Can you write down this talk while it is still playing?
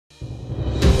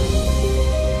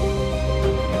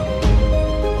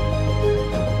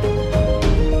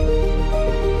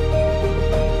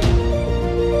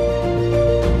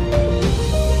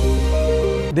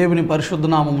దేవుని పరిశుద్ధ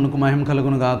నామమునకు మహిమ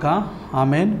కలుగును గాక.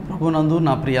 ఆమేన్. ప్రభునందు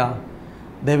నా ప్రియ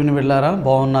దేవుని వెళ్ళారా,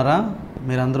 బాగున్నారా?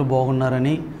 మీరందరూ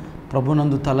బాగున్నారని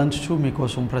ప్రభునందు తలంచుచు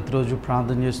మీకోసం ప్రతిరోజు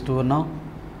ప్రార్థన చేస్తూ ఉన్నాం.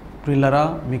 ప్రియులరా,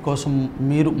 మీకోసం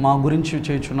మీరు మా గురించి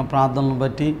చేస్తున్న ప్రార్థనలను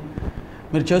బట్టి,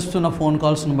 మీరు చేస్తున్న ఫోన్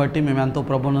కాల్స్ను బట్టి మేము ఎంతో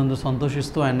ప్రభునందు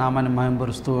సంతోషిస్తూ ఆయన నామాన్ని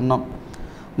మహిమపరుస్తూ ఉన్నాం.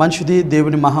 మంచిది.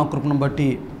 దేవుని మహాకృపను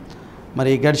బట్టి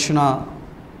మరి గడిచిన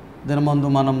దినమందు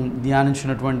మనం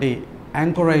ధ్యానించినటువంటి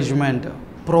ఎంకరేజ్మెంట్,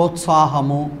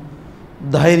 ప్రోత్సాహము,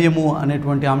 ధైర్యము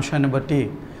అనేటువంటి అంశాన్ని బట్టి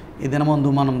ఈ దినమందు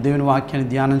మనం దేవుని వాక్యాన్ని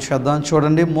ధ్యానం చేద్దాం.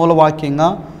 చూడండి, మూలవాక్యంగా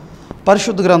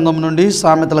పరిశుద్ధ గ్రంథం నుండి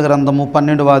సామెతల గ్రంథము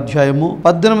 12వ అధ్యాయము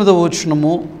 18వ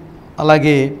వచనము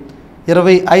అలాగే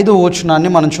 25వ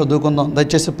వచనాన్ని మనం చదువుకుందాం.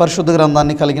 దయచేసి పరిశుద్ధ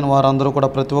గ్రంథాన్ని కలిగిన వారందరూ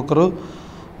కూడా ప్రతి ఒక్కరూ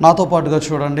నాతో పాటుగా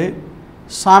చూడండి.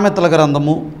 సామెతల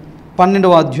గ్రంథము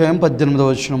 12వ అధ్యాయం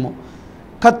 18వ వచనము.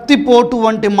 కత్తిపోటు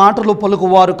వంటి మాటలు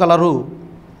పలుకువారు కలరు,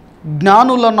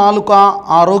 జ్ఞానుల నాలుక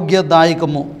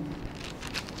ఆరోగ్యదాయకము.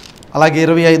 అలాగే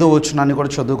 25వ వచనాన్ని కూడా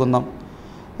చదువుకుందాం.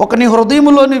 ఒకని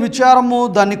హృదయములోని విచారము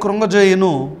దాన్ని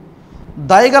కృంగజేయును,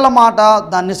 దయగల మాట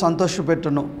దాన్ని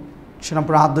సంతోషపెట్టును. చిన్న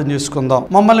ప్రార్థన చేసుకుందాం.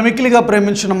 మమ్మల్ని మిక్కిలిగా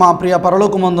ప్రేమించిన మా ప్రియ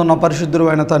పరలోకమందున్న పరిశుద్ధుడు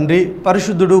అయిన తండ్రి,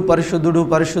 పరిశుద్ధుడు పరిశుద్ధుడు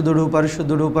పరిశుద్ధుడు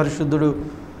పరిశుద్ధుడు పరిశుద్ధుడు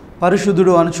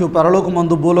పరిశుద్ధుడు అనుచు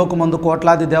పరలోకమందు భూలోకమందు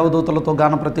కోట్లాది దేవదూతలతో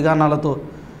గాన ప్రతిగానాలతో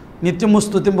నిత్యము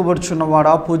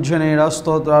స్తుతింపబడుచున్నవాడా, పూజ్యనీయుడా,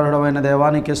 స్తోత్రారుడమైన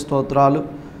దేవానికి స్తోత్రాలు.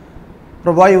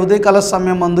 ప్రభా, ఈ ఉదయకాల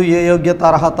సమయం మందు ఏ యోగ్యత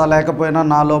అర్హత లేకపోయినా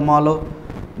నాలో మాలో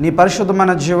నీ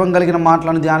పరిశుద్ధమైన జీవం కలిగిన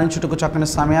మాటలను ధ్యానించుటకు చక్కని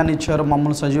సమయాన్ని ఇచ్చారు,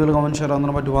 మమ్మల్ని సజీవులుగా ఉంచారు.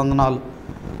 అందును బట్టి వందనాలు.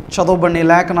 చదవబడిన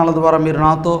లేఖనాల ద్వారా మీరు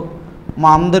నాతో మా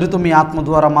అందరితో మీ ఆత్మ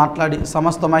ద్వారా మాట్లాడి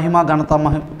సమస్త మహిమ ఘనత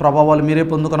ప్రభావాలు మీరే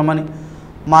పొందుకొనమని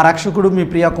మా రక్షకుడు మీ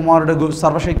ప్రియ కుమారుడు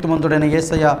సర్వశక్తిమంతుడైన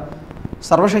యేసయ్య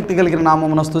సర్వశక్తి కలిగిన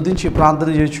నామమున స్తుతించి ప్రార్థన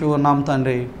చేస్తూ ఉన్నాం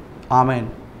తండ్రి. ఆమేన్.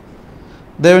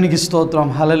 దేవునికి స్తోత్రం.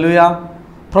 హల్లెలూయా.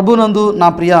 ప్రభునందు నా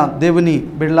ప్రియ దేవుని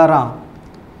బిడ్డలారా,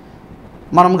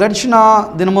 మనం గడిచిన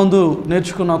దినమందు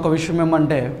నేర్చుకున్న ఒక విషయం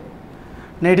ఏమంటే,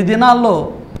 నేటి దినాల్లో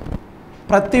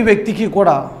ప్రతి వ్యక్తికి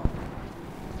కూడా,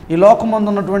 ఈ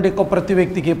లోకమందు ఉన్నటువంటి ప్రతి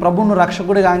వ్యక్తికి, ప్రభువును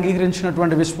రక్షకుడిగా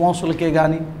అంగీకరించినటువంటి విశ్వాసులకే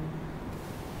కానీ,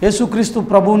 యేసుక్రీస్తు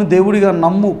ప్రభువుని దేవుడిగా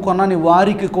నమ్ముకొనని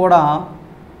వారికి కూడా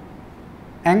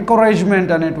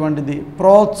ఎంకరేజ్మెంట్ అనేటువంటిది,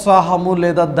 ప్రోత్సాహము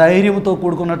లేదా ధైర్యంతో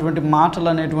కూడుకున్నటువంటి మాటలు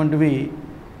అనేటువంటివి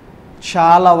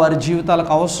చాలా వారి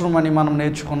జీవితాలకు అవసరమని మనం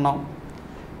నేర్చుకున్నాం.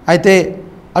 అయితే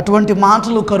అటువంటి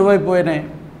మాటలు కరువైపోయినాయి.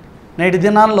 నేటి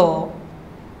దినాల్లో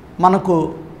మనకు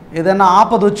ఏదైనా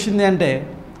ఆపద వచ్చింది అంటే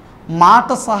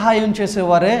మాట సహాయం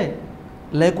చేసేవారే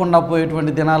లేకుండా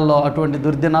పోయేటువంటి దినాల్లో, అటువంటి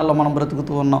దుర్దినాల్లో మనం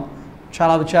బ్రతుకుతూ ఉన్నాం.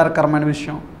 చాలా విచారకరమైన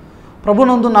విషయం.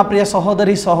 ప్రభునందు నా ప్రియ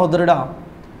సహోదరి సహోదరుడా,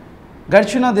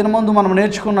 గడిచిన దినమందు మనం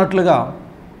నేర్చుకున్నట్లుగా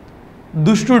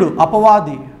దుష్టుడు,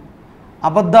 అపవాది,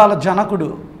 అబద్ధాల జనకుడు,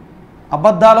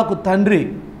 అబద్ధాలకు తండ్రి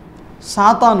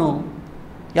సాతాను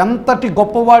ఎంతటి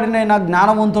గొప్పవాడినైనా,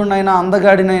 జ్ఞానవంతుడినైనా,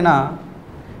 అందగాడినైనా,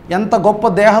 ఎంత గొప్ప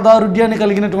దేహదారుఢ్యాన్ని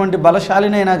కలిగినటువంటి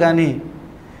బలశాలినైనా కానీ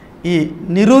ఈ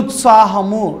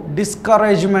నిరుత్సాహము,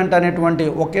 డిస్కరేజ్మెంట్ అనేటువంటి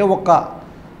ఒకే ఒక్క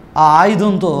ఆ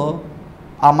ఆయుధంతో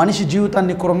ఆ మనిషి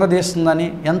జీవితాన్ని కృంగదీస్తుందని,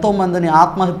 ఎంతోమందిని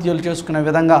ఆత్మహత్యలు చేసుకునే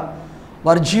విధంగా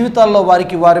వారి జీవితాల్లో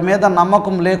వారి మీద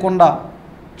నమ్మకం లేకుండా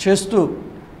చేస్తూ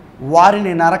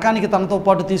వారిని నరకానికి తనతో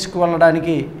పాటు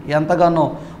తీసుకువెళ్ళడానికి ఎంతగానో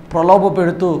ప్రలోభ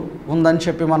పెడుతూ ఉందని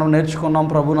చెప్పి మనం నేర్చుకున్నాం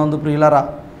ప్రభునందు ప్రియులరా.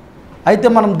 అయితే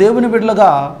మనం దేవుని బిడ్డలుగా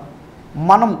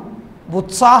మనం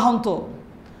ఉత్సాహంతో,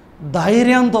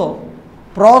 ధైర్యంతో,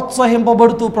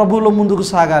 ప్రోత్సహింపబడుతూ ప్రభువులో ముందుకు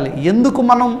సాగాలి. ఎందుకు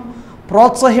మనం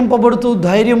ప్రోత్సహింపబడుతూ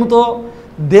ధైర్యంతో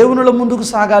దేవునిలో ముందుకు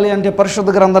సాగాలి అంటే పరిశుద్ధ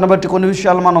గ్రంథాన్ని బట్టి కొన్ని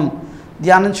విషయాలు మనం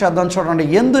ధ్యానం చేద్దాం. చూడండి,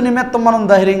 ఎందు నిమిత్తం మనం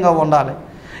ధైర్యంగా ఉండాలి.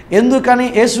 ఎందుకని?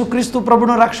 యేసుక్రీస్తు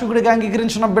ప్రభును రక్షకుడిగా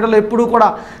అంగీకరించిన బిడ్డలు ఎప్పుడూ కూడా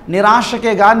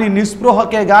నిరాశకే కానీ,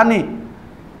 నిస్పృహకే కానీ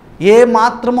ఏ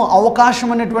మాత్రము అవకాశం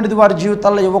అనేటువంటిది వారి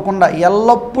జీవితాల్లో ఇవ్వకుండా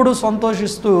ఎల్లప్పుడూ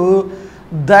సంతోషిస్తూ,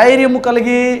 ధైర్యము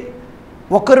కలిగి,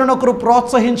 ఒకరినొకరు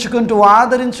ప్రోత్సహించుకుంటూ,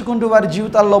 ఆదరించుకుంటూ వారి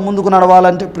జీవితాల్లో ముందుకు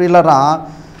నడవాలంటే ప్రియులరా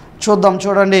చూద్దాం.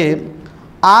 చూడండి,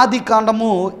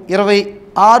 ఆదికాండము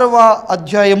 26వ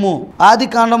అధ్యాయము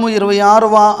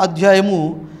 26వ అధ్యాయము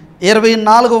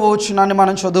 24వ వచనాన్ని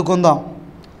మనం చదువుకుందాం.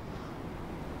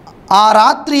 ఆ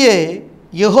రాత్రియే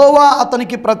యెహోవా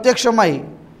అతనికి ప్రత్యక్షమై,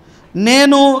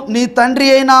 నేను నీ తండ్రి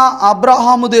అయిన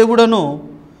అబ్రహాము దేవుడను,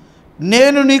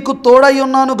 నేను నీకు తోడై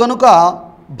ఉన్నాను గనుక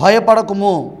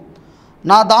భయపడకుము,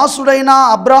 నా దాసుడైన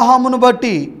అబ్రహామును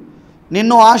బట్టి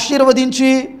నిన్ను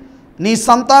ఆశీర్వదించి నీ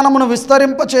సంతానమును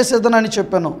విస్తరింపచేసేదనని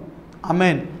చెప్పాను.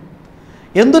 ఆమేన్.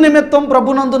 ఎందు నిమిత్తం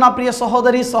ప్రభునందు నా ప్రియ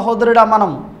సహోదరి సహోదరుడా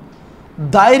మనం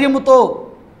ధైర్యముతో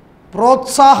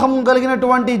ప్రోత్సాహం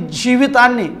కలిగినటువంటి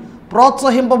జీవితాన్ని,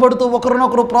 ప్రోత్సహింపబడుతూ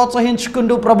ఒకరినొకరు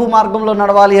ప్రోత్సహించుకుంటూ ప్రభు మార్గంలో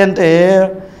నడవాలి అంటే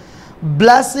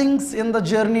blessings in the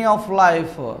journey of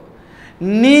life.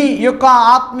 నీ యొక్క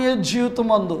ఆత్మీయ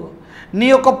జీవితమందు, నీ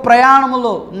యొక్క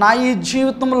ప్రయాణములో, నా ఈ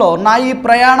జీవితంలో, నా ఈ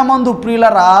ప్రయాణమందు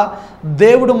ప్రియులరా,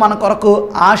 దేవుడు మన కొరకు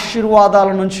ఆశీర్వాదాల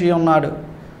నుంచి ఉన్నాడు.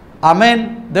 ఆమేన్.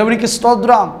 దేవునికి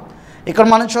స్తోత్రం. ఇక్కడ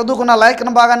మనం చదువుకున్న లేఖన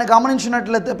భాగాన్ని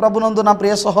గమనించినట్లయితే ప్రభునందు నా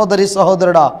ప్రియ సహోదరి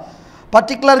సహోదరుడా,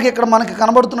 పర్టికులర్గా ఇక్కడ మనకి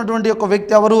కనబడుతున్నటువంటి ఒక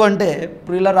వ్యక్తి ఎవరు అంటే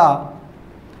ప్రియులరా,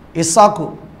 ఇస్సాకు.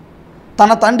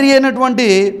 తన తండ్రి అయినటువంటి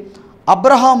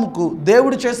అబ్రహాముకు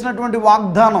దేవుడు చేసినటువంటి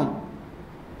వాగ్దానం,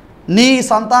 నీ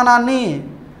సంతానాన్ని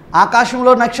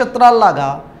ఆకాశంలో నక్షత్రాల్లాగా,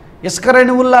 ఇసుక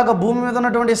రేణువుల్లాగా, భూమి మీద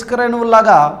ఉన్నటువంటి ఇసుక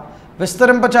రేణువుల్లాగా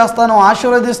విస్తరింపచేస్తాను,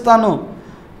 ఆశీర్వదిస్తాను,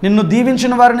 నిన్ను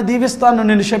దీవించిన వారిని దీవిస్తాను,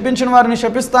 నిన్ను శపించిన వారిని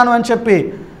శపిస్తాను అని చెప్పి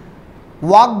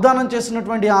వాగ్దానం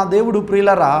చేసినటువంటి ఆ దేవుడు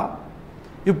ప్రియులరా,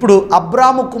 ఇప్పుడు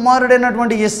అబ్రాము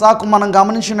కుమారుడైనటువంటి ఇస్సాకు మనం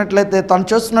గమనించినట్లయితే తను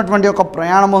చేస్తున్నటువంటి ఒక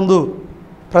ప్రయాణమందు,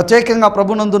 ప్రత్యేకంగా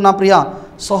ప్రభునందు నా ప్రియ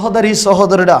సహోదరి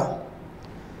సహోదరుడా,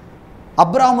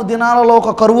 అబ్రాము దినాలలో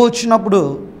ఒక కరువు వచ్చినప్పుడు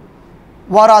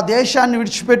వారు ఆ దేశాన్ని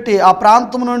విడిచిపెట్టి ఆ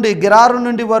ప్రాంతం నుండి, గెరారు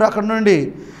నుండి వారు అక్కడ నుండి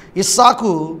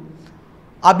ఇస్సాకు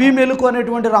అబీమెలెకు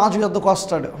అనేటువంటి రాజు యొద్దకు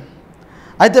వస్తాడు.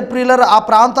 అయితే ప్రియులరా, ఆ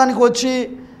ప్రాంతానికి వచ్చి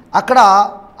అక్కడ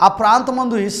ఆ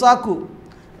ప్రాంతమందు ఇస్సాకు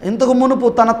ఇంతకు మునుపు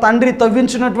తన తండ్రి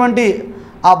తవ్వించినటువంటి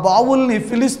ఆ బావుల్ని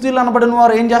ఫిలిస్తీన్లు అనబడిన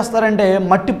వారు ఏం చేస్తారంటే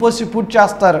మట్టి పోసి పూడ్చి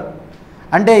చేస్తారు.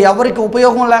 అంటే ఎవరికి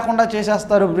ఉపయోగం లేకుండా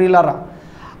చేసేస్తారు ప్రియులరా.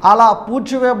 అలా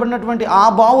పూడ్చివేయబడినటువంటి ఆ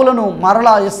బావులను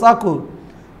మరలా ఇస్సాకు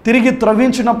తిరిగి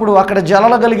త్రవ్వించినప్పుడు అక్కడ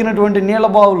జలలు కలిగినటువంటి నీళ్ళ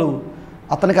బావులు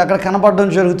అతనికి అక్కడ కనపడడం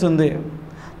జరుగుతుంది.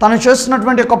 తను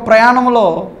చేస్తున్నటువంటి ఒక ప్రయాణంలో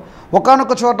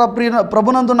ఒకానొక చోట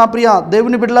ప్రభునందు నా ప్రియ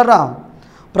దేవుని బిడ్డలారా,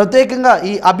 ప్రత్యేకంగా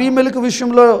ఈ అబీమెలెకు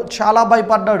విషయంలో చాలా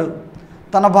భయపడ్డాడు.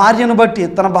 తన భార్యను బట్టి,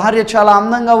 తన భార్య చాలా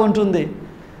అందంగా ఉంటుంది.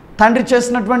 తండ్రి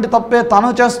చేసినటువంటి తప్పే తను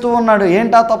చేస్తూ ఉన్నాడు.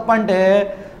 ఏంటా తప్పంటే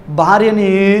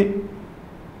భార్యని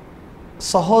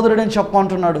సహోదరుడని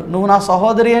చెప్పమంటున్నాడు, నువ్వు నా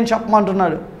సహోదరి అని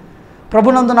చెప్పమంటున్నాడు.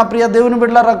 ప్రభునందు నా ప్రియ దేవుని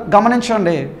బిడ్డలారా,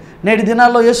 గమనించండి, నేటి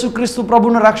దినాల్లో యేసుక్రీస్తు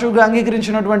ప్రభువును రక్షకుగా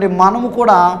అంగీకరించినటువంటి మనము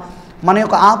కూడా మన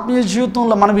యొక్క ఆత్మీయ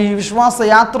జీవితంలో, మన ఈ విశ్వాస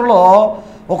యాత్రలో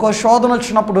ఒక శోధన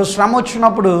వచ్చినప్పుడు, శ్రమ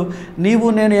వచ్చినప్పుడు నీవు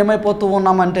నేను ఏమైపోతూ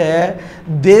ఉన్నామంటే,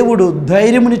 దేవుడు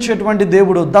ధైర్యమునిచ్చేటువంటి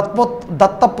దేవుడు,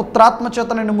 దత్తపుత్రాత్మ చేత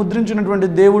నిన్ను ముద్రించినటువంటి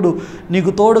దేవుడు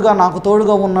నీకు తోడుగా, నాకు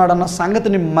తోడుగా ఉన్నాడన్న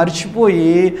సంగతిని మర్చిపోయి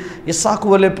ఇస్సాకు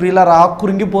వలె ప్రియులరా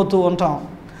కృంగిపోతూ ఉంటాం,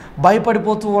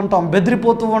 భయపడిపోతూ ఉంటాం,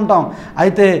 బెదిరిపోతూ ఉంటాం.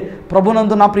 అయితే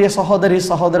ప్రభునందు నా ప్రియ సహోదరి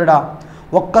సహోదరుడా,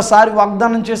 ఒక్కసారి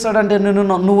వాగ్దానం చేశాడంటే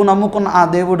నువ్వు నమ్ముకున్న ఆ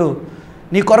దేవుడు,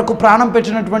 నీ కొరకు ప్రాణం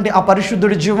పెట్టినటువంటి ఆ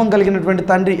పరిశుద్ధుడి, జీవం కలిగినటువంటి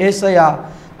తండ్రి యేసయ్య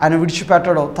ఆయన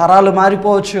విడిచిపెట్టడు. తరాలు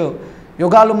మారిపోవచ్చు,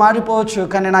 యుగాలు మారిపోవచ్చు,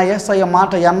 కానీ నా యేసయ్య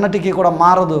మాట ఎన్నటికీ కూడా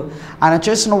మారదు. ఆయన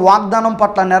చేసిన వాగ్దానం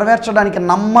పట్ల నెరవేర్చడానికి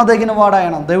నమ్మదగిన వాడు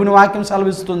ఆయన. దేవుని వాక్యం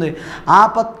సెలవిస్తుంది,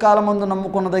 ఆపత్కాలమందు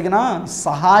నమ్ముకున్నదగిన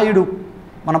సహాయుడు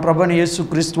మన ప్రభువైన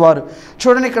యేసుక్రీస్తు వారు.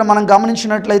 చూడండి, ఇక్కడ మనం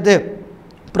గమనించినట్లయితే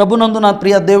ప్రభునందు నా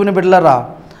ప్రియ దేవుని బిడ్డలారా,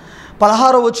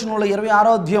 16వ వచనంలో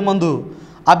 26వ అధ్యాయమందు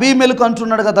అబీమెలెకు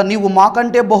అంటున్నాడు కదా, నీవు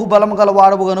మాకంటే బహుబలము గల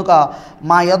వాడవు గనుక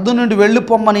మా యొద్ద నుండి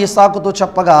వెళ్ళిపోమ్మని ఇస్సాకుతో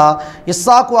చెప్పగా,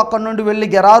 ఇస్సాకు అక్కడి నుండి వెళ్ళి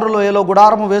గెరారు లోయలో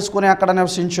గుడారము వేసుకొని అక్కడ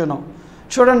నివసించాను.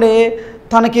 చూడండి,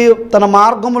 తనకి తన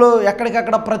మార్గంలో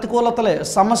ఎక్కడికక్కడ ప్రతికూలతలే,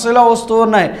 సమస్యలు వస్తూ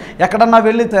ఉన్నాయి. ఎక్కడన్నా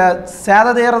వెళ్ళి సేద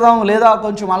తీరదాం, లేదా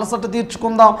కొంచెం అలసట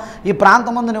తీర్చుకుందాం, ఈ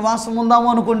ప్రాంతం ముందు నివాసం ఉందాము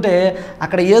అనుకుంటే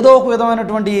అక్కడ ఏదో ఒక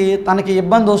విధమైనటువంటి తనకి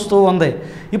ఇబ్బంది వస్తూ ఉంది.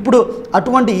 ఇప్పుడు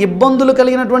అటువంటి ఇబ్బందులు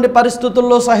కలిగినటువంటి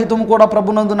పరిస్థితుల్లో సహితం కూడా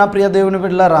ప్రభునందు నా ప్రియ దేవుని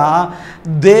బిడ్డలారా,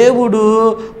 దేవుడు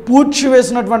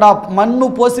పూడ్చివేసినటువంటి ఆ మన్ను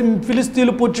పోసి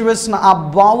ఫిలిస్తీన్లు పూడ్చివేసిన ఆ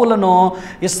బావులను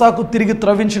ఇస్సాకు తిరిగి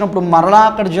త్రవ్వించినప్పుడు మరలా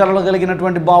అక్కడ జలలు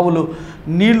కలిగినటువంటి బావులు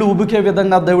నీళ్లు ఉబికే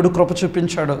విధంగా దేవుడు కృప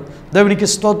చూపించాడు. దేవునికి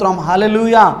స్తోత్రం,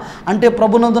 హల్లెలూయా. అంటే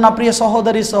ప్రభునందు నా ప్రియ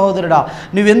సహోదరి సహోదరుడా,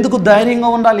 నువ్వెందుకు ధైర్యంగా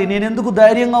ఉండాలి, నేనెందుకు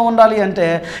ధైర్యంగా ఉండాలి అంటే,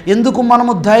 ఎందుకు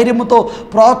మనము ధైర్యముతో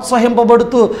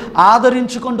ప్రోత్సహింపబడుతూ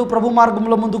ఆదరించుకుంటూ ప్రభు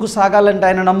మార్గంలో ముందుకు సాగాలంటే,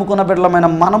 ఆయన నమ్ముకున్న బిడ్డలమైన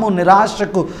మనము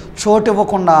నిరాశకు చోటు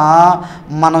ఇవ్వకుండా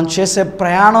మనం చేసే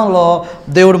ప్రయాణంలో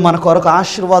దేవుడు మన కొరకు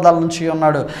ఆశీర్వాదాల నుంచి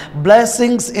ఉన్నాడు.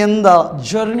 Blessings in the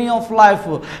journey of life.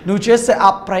 నువ్వు చేసే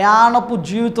ఆ ప్రయాణపు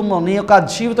జీవితంలో, నీ యొక్క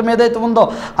జీవితం ఏదైతే ఉందో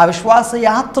ఆ విశ్వాస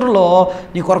యాత్రలో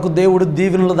నీ కొరకు దేవుడు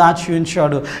దీవెనలు దాచి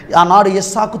ఉంచాడు. ఆనాడు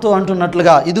ఇస్సాకుతో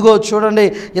అంటున్నట్లుగా, ఇదిగో చూడండి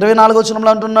 24వ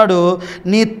వచనంలో అంటున్నాడు,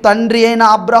 నీ తండ్రి అయిన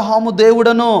అబ్రహాము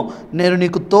దేవుడను నేను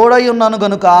నీకు తోడై ఉన్నాను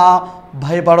గనుక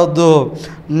భయపడొద్దు.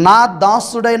 నా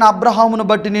దాసుడైన అబ్రహామును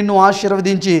బట్టి నిన్ను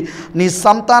ఆశీర్వదించి నీ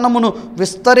సంతానమును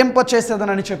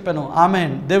విస్తరింపచేసేదనని చెప్పాను.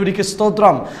 ఆమేన్. దేవుడికి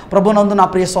స్తోత్రం. ప్రభునందు నా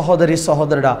ప్రియ సహోదరి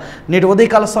సహోదరుడా, నేటి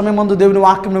ఉదయకాల సమయం ముందు దేవుని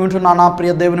వాక్యం వింటున్నా నా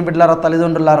ప్రియ దేవుని బిడ్డలారా,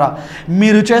 తల్లిదండ్రులారా,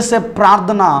 మీరు చేసే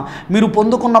ప్రార్థన, మీరు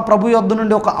పొందుకున్న ప్రభు యొద్ద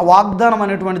నుండి ఒక వాగ్దానం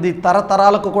అనేటువంటిది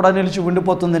తరతరాలకు కూడా నిలిచి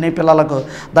ఉండిపోతుంది నీ పిల్లలకు.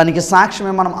 దానికి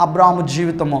సాక్ష్యమే మనం అబ్రాహాము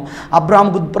జీవితము.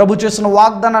 అబ్రాహాముకు ప్రభు చేసిన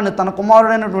వాగ్దానాన్ని తన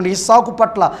కుమారుడైనటువంటి ఇస్సాకు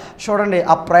పట్ల చూడండి.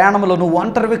 ఆ ప్రయాణంలో నువ్వు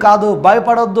ఒంటరివి కాదు,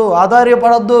 భయపడొద్దు,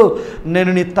 ఆధార్యపడొద్దు,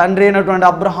 నేను నీ తండ్రి అయినటువంటి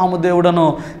అబ్రహాము దేవుడను,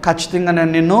 ఖచ్చితంగా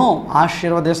నేను నిన్ను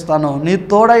ఆశీర్వదిస్తాను, నీ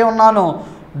తోడై ఉన్నాను,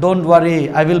 don't worry,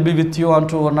 I will be with you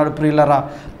అంటూ ఉన్నాడు. ప్రియులరా,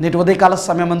 నేటి ఉదయకాల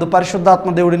సమయం ముందు పరిశుద్ధాత్మ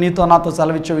దేవుడు నీతో నాతో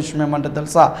సెలవిచ్చే విషయం ఏమంటే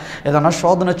తెలుసా? ఏదైనా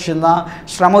శోధన వచ్చిందా,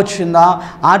 శ్రమ వచ్చిందా,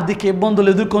 ఆర్థిక ఇబ్బందులు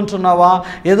ఎదుర్కొంటున్నావా,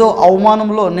 ఏదో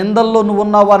అవమానంలో నిందల్లో నువ్వు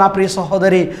ఉన్నావా? నా ప్రియ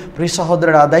సహోదరి, ప్రియ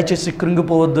సహోదరుడా, దయచేసి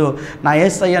కృంగిపోవద్దు. నా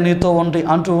యేసయ్య నీతో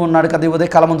అంటూ ఉన్నాడు కదా ఈ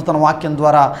ఉదయకాలం ముందు తన వాక్యం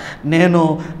ద్వారా, నేను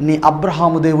నీ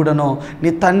అబ్రహాము దేవుడను,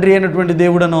 నీ తండ్రి అయినటువంటి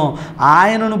దేవుడను,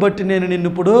 ఆయనను బట్టి నేను నిన్ను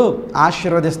ఇప్పుడు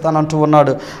ఆశీర్వదిస్తానంటూ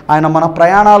ఉన్నాడు. ఆయన మన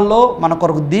ప్రయాణాల్లో మన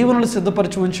కొరకు దీవెనలు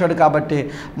సిద్ధపరిచి ఉంచాడు కాబట్టి,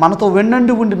 మనతో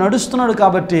వెన్నండి ఉండి నడుస్తున్నాడు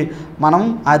కాబట్టి మనం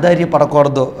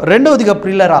ఆధైర్యపడకూడదు. రెండవదిగా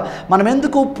ప్రియులారా, మనం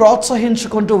ఎందుకు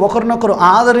ప్రోత్సహించుకుంటూ ఒకరినొకరు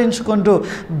ఆదరించుకుంటూ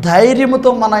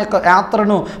ధైర్యముతో మన యొక్క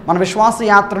యాత్రను, మన విశ్వాస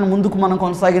యాత్రను ముందుకు మనం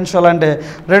కొనసాగించాలంటే,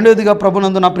 రెండవదిగా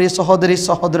ప్రభునందు నా ప్రియ సహోదరి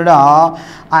సహోదరుడా,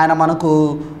 ఆయన మనకు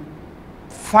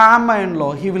ఫ్యామైన్లో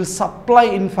హీ విల్ సప్లై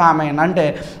ఇన్ ఫ్యామైన్, అంటే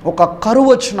ఒక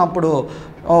కరువు వచ్చినప్పుడు,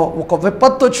 ఒక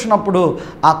విపత్తు వచ్చినప్పుడు,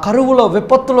 ఆ కరువులో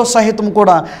విపత్తులో సహితం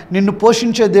కూడా నిన్ను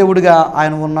పోషించే దేవుడిగా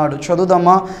ఆయన ఉన్నాడు.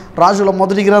 చదువుదామా? రాజుల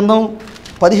మొదటి గ్రంథం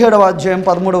 17వ అధ్యాయం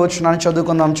 13వ వచనాన్ని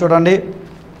చదువుకుందాం. చూడండి,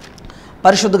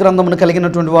 పరిశుద్ధ గ్రంథమును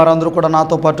కలిగినటువంటి వారందరూ కూడా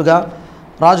నాతో పాటుగా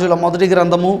రాజుల మొదటి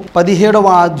గ్రంథము 17వ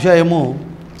అధ్యాయము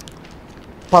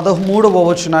 13వ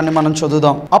వచనాన్ని మనం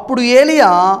చదువుదాం. అప్పుడు ఏలియా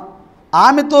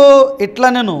ఆమెతో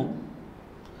ఇట్లనెను,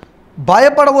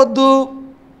 భయపడవద్దు,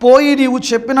 పోయి నీవు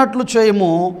చెప్పినట్లు చేయము.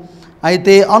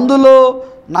 అయితే అందులో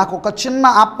నాకు ఒక చిన్న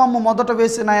అప్పము మొదట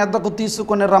వేసి నా యొద్దకు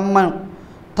తీసుకొని రమ్మను,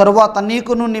 తరువాత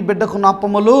నీకును నీ బిడ్డకును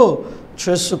అప్పములు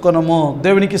చేసుకొనుము.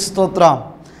 దేవునికి స్తోత్రం.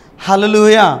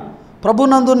 హల్లెలూయా.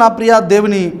 ప్రభునందు నా ప్రియ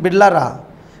దేవుని బిడ్డలారా,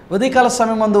 ఉదయకాల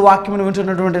సమయం ముందు వాక్యమును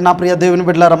వింటున్నటువంటి నా ప్రియ దేవుని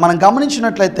బిడ్డలారా, మనం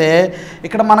గమనించినట్లయితే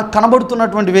ఇక్కడ మనకు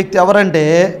కనబడుతున్నటువంటి వ్యక్తి ఎవరంటే,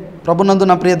 ప్రభునందు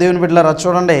నా ప్రియ దేవుని బిడ్డలారా,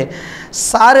 చూడండి,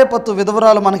 సారేపత్తు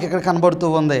విధవరాలు మనకి ఇక్కడ కనబడుతూ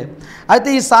ఉంది. అయితే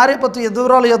ఈ సారేపత్తు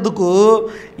విధవరాలు యొద్దకు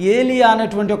ఏలియా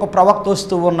అనేటువంటి ఒక ప్రవక్త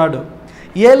వస్తూ ఉన్నాడు.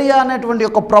 ఏలియా అనేటువంటి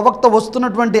ఒక ప్రవక్త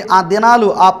వస్తున్నటువంటి ఆ దినాలు,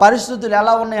 ఆ పరిస్థితులు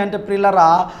ఎలా ఉన్నాయంటే ప్రియులారా,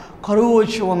 కరువు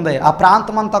వచ్చి ఉంది. ఆ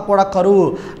ప్రాంతం అంతా కూడా కరువు,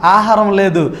 ఆహారం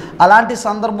లేదు. అలాంటి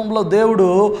సందర్భంలో దేవుడు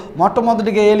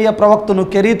మొట్టమొదటిగా ఏలియా ప్రవక్తను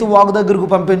కెరీతు వాగు దగ్గరకు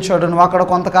పంపించాడు. నువ్వు అక్కడ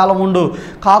కొంతకాలం ఉండు,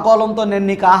 కాకోలంతో నేను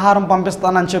నీకు ఆహారం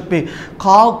పంపిస్తానని చెప్పి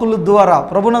కాకుల ద్వారా.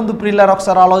 ప్రభునందు ప్రియులారా,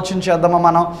 ఒకసారి ఆలోచించేద్దామా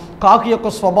మనం? కాకు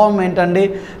యొక్క స్వభావం ఏంటండి?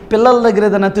 పిల్లల దగ్గర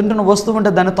ఏదైనా తింటున్న వస్తువు ఉంటే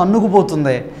దాన్ని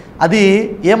తన్నుకుపోతుంది. అది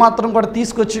ఏమాత్రం కూడా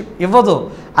తీసుకొచ్చి ఇవ్వదు,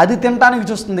 అది తినటానికి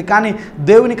చూస్తుంది. కానీ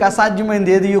దేవునికి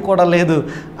అసాధ్యమైంది ఏది కూడా లేదు.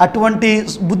 అటువంటి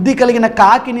బుద్ధి కలిగిన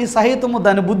కాకిని సహితము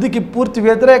దాని బుద్ధికి పూర్తి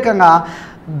వ్యతిరేకంగా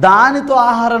దానితో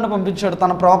ఆహారాన్ని పంపించాడు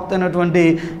తన ప్రవక్త అయినటువంటి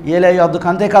ఏలియా యొద్దకు.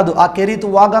 అంతేకాదు, ఆ కెరీతు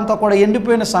వాగంతా కూడా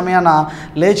ఎండిపోయిన సమయాన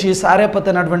లేచి సారేపత్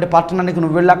అయినటువంటి పట్టణానికి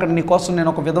నువ్వు వెళ్ళి అక్కడ నీ కోసం నేను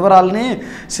ఒక విధవరాల్ని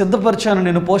సిద్ధపరిచాను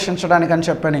నిన్ను పోషించడానికి అని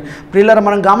చెప్పని. ప్రియులారా,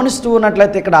 మనం గమనిస్తూ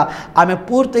ఉన్నట్లయితే ఇక్కడ ఆమె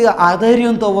పూర్తిగా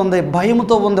అధైర్యంతో ఉంది,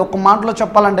 భయంతో ఉంది. ఒక మాటలో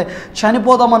చెప్పాలంటే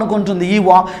చనిపోదాం అనుకుంటుంది.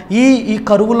 ఈ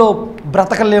కరువులో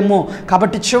బ్రతకలేము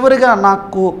కాబట్టి చివరిగా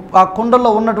నాకు ఆ కుండలో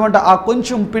ఉన్నటువంటి ఆ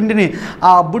కొంచెం పిండిని,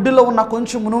 ఆ బుడ్డిలో ఉన్న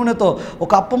కొంచెం నూనెతో ఒక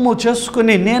అప్పము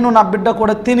చేసుకుని నేను నా బిడ్డ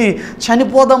కూడా తిని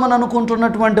చనిపోదామని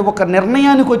అనుకుంటున్నటువంటి ఒక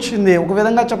నిర్ణయానికి వచ్చింది. ఒక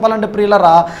విధంగా చెప్పాలంటే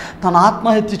ప్రియులరా, తన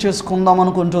ఆత్మహత్య చేసుకుందాం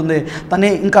అనుకుంటుంది. తను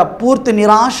ఇంకా పూర్తి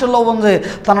నిరాశలో ఉంది.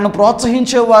 తనను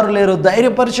ప్రోత్సహించేవారు లేరు,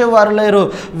 ధైర్యపరిచేవారు లేరు,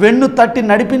 వెన్ను తట్టి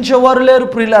నడిపించేవారు లేరు.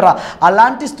 ప్రియులరా,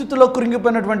 అలాంటి స్థితిలో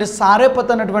కృంగిపోయినటువంటి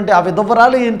సారేపత్ అనేటువంటి ఆ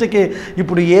విధవరాలు ఇంటికి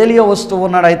ఇప్పుడు ఏలియా వస్తూ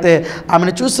ఉన్నాడు. అయితే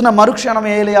ఆమెను చూసిన మరుక్షణం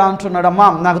ఏలియా అంటున్నాడమ్మా,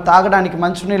 నాకు తాగడానికి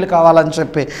మంచినీళ్ళు కావాలని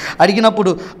చెప్పి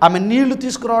అడిగినప్పుడు ఆమె నీళ్లు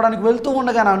తీసుకురావడానికి వెళ్తూ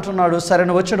ఉండగానే అంటున్నాడు, సరే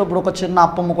నువ్వు వచ్చేటప్పుడు ఒక చిన్న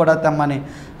అప్పము కూడా తెమ్మని.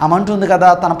 ఆమె అంటుంది కదా,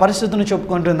 తన పరిస్థితిని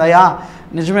చెప్పుకుంటుంది. అయ్యా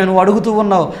నిజమే, నువ్వు అడుగుతూ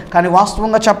ఉన్నావు, కానీ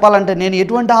వాస్తవంగా చెప్పాలంటే నేను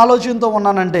ఎటువంటి ఆలోచనతో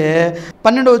ఉన్నానంటే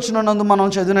 12వ వచనం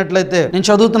మనం చదివినట్లయితే, నేను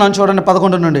చదువుతున్నాను చూడండి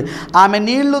 11 నుండి. ఆమె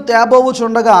నీళ్లు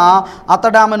తేబోవుచుండగా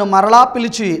అతడు ఆమెను మరలా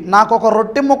పిలిచి, నాకు ఒక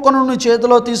రొట్టె ముక్కను నీ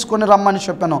చేతిలో తీసుకొని రమ్మని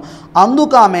చెప్పాను.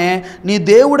 అందుకు ఆమె, నీ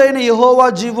దేవుడైన యెహోవా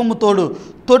జీవము తోడు,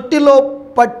 తొట్టిలో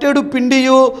పట్టెడు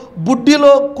పిండియు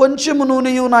బుడ్డిలో కొంచెము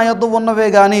నూనెయు నా యొద్ద ఉన్నవే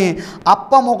గాని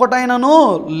అప్పం ఒకటైనను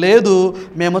లేదు.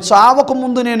 మేము చావక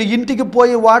ముందు నేను ఇంటికి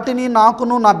పోయి వాటిని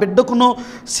నాకును నా బిడ్డకును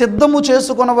సిద్ధము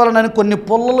చేసుకొనవలనని కొన్ని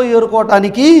పుల్లలు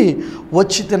ఏరుకోవటానికి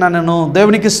వచ్చి తినను.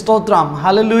 దేవునికి స్తోత్రం,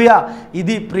 హల్లెలూయా.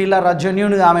 ఇది ప్రియులారా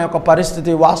జెన్యూన్గా ఆమె యొక్క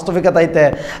పరిస్థితి. వాస్తవికత అయితే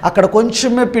అక్కడ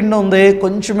కొంచెమే పిండి ఉంది,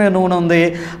 కొంచెమే నూనె ఉంది.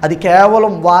 అది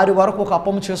కేవలం వారి వరకు ఒక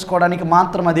అప్పం చేసుకోవడానికి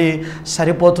మాత్రం అది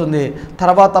సరిపోతుంది.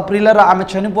 తర్వాత ప్రియులారా ఆమె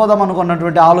చనిపోదాం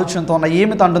అనుకున్నటువంటి ఆలోచనతో ఉన్న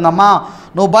ఏమిటి అంటుందమ్మా,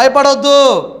 నువ్వు భయపడొద్దు.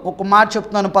 ఒక మాట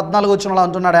చెప్తున్నాను, 14 వచనంలో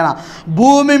అంటున్నాడు ఆయన,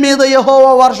 భూమి మీద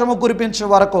యెహోవా వర్షము కురిపించే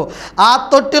వరకు ఆ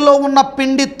తొట్టిలో ఉన్న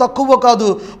పిండి తక్కువ కాదు,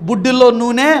 బుడ్డిలో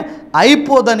నూనె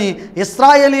అయిపోదని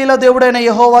ఇశ్రాయేలీల దేవుడైన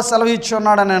యెహోవా సెలవు ఇచ్చి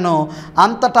ఉన్నాడు. నేను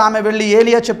అంతటా ఆమె వెళ్ళి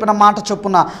ఏలియా చెప్పిన మాట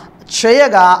చొప్పున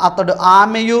చేయగా అతడు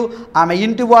ఆమెయు ఆమె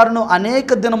ఇంటి వారును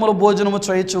అనేక దినములు భోజనము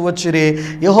చేయొచ్చు వచ్చిరి.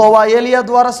 యెహోవా ఏలియా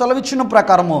ద్వారా సెలవిచ్చిన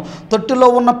ప్రకారము తొట్టిలో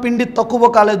ఉన్న పిండి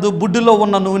తక్కువ కాలేదు, బుడ్డిలో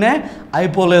ఉన్న నూనె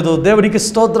అయిపోలేదు. దేవునికి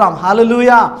స్తోత్రం,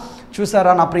 హల్లెలూయా.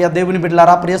 చూసారా నా ప్రియ దేవుని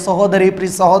బిడ్డలారా, ప్రియ సహోదరి,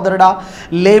 ప్రియ సహోదరుడా,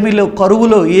 లేమిలో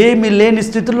కరువులో ఏమీ లేని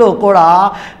స్థితిలో కూడా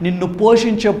నిన్ను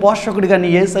పోషించే పోషకుడిగా నీ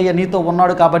యేసయ్య నీతో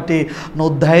ఉన్నాడు. కాబట్టి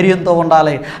నువ్వు ధైర్యంతో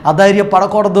ఉండాలి,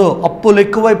 అధైర్యపడకూడదు. అప్పులు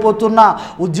ఎక్కువైపోతున్నా,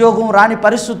 ఉద్యోగం రాని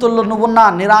పరిస్థితుల్లో నువ్వున్నా,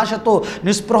 నిరాశతో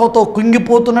నిస్పృహతో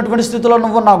కుంగిపోతున్నటువంటి స్థితిలో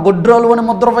నువ్వున్నా, గొడ్రోలు అని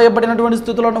ముద్ర వేయబడినటువంటి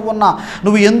స్థితిలో నువ్వున్నా,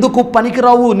 నువ్వు ఎందుకు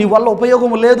పనికిరావు, నీ వల్ల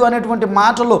ఉపయోగం లేదు అనేటువంటి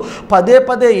మాటలు పదే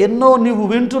పదే ఎన్నో నీవు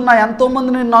వింటున్నా,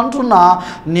 ఎంతోమంది నిన్ను అంటున్నా,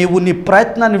 నీవు నీ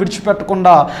ప్రయత్నాన్ని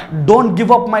విడిచిపెట్టకుండా, don't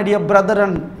give up my dear brother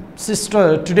and sister.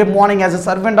 Today morning as a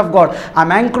servant of God,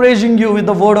 I'm encouraging you with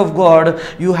the word of God.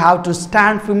 You have to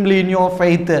stand firmly in your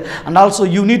faith, and also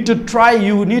you need to try,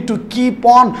 you need to keep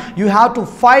on, you have to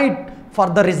fight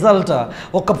for the result.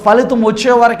 ఒక ఫలితం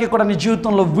వచ్చే వరకు కూడా నీ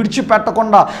జీవితంలో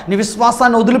విడిచిపెట్టకుండా, నీ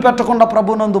విశ్వాసాన్ని వదిలిపెట్టకుండా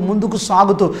ప్రభునందు ముందుకు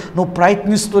సాగుతూ నువ్వు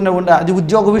ప్రయత్నిస్తూనే ఉండే. అది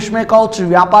ఉద్యోగ విషయమే కావచ్చు,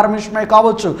 వ్యాపారం విషయమే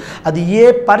కావచ్చు, అది ఏ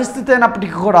పరిస్థితి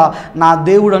అయినప్పటికీ కూడా నా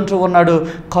దేవుడు అంటూ ఉన్నాడు,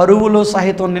 కరువులో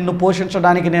సహితం నిన్ను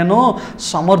పోషించడానికి నేను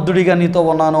సమర్థుడిగా నీతో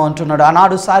ఉన్నాను అంటున్నాడు.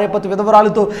 ఆనాడు సారెపతి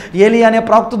విధవరాలితో ఏలియా అనే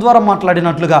ప్రవక్త ద్వారా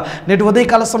మాట్లాడినట్లుగా నేటి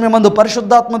ఉదయకాల సమయమందు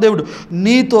పరిశుద్ధాత్మ దేవుడు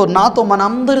నీతో, నాతో,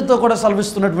 మనందరితో కూడా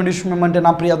సెలవిస్తున్నటువంటి విషయం ఏమంటే,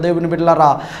 నా ప్రియ దేవుని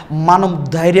మనం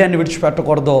ధైర్యాన్ని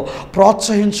విడిచిపెట్టకూడదు.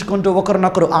 ప్రోత్సహించుకుంటూ,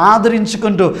 ఒకరినొకరు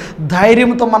ఆదరించుకుంటూ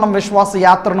ధైర్యంతో మనం విశ్వాస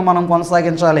యాత్రను మనం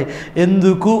కొనసాగించాలి.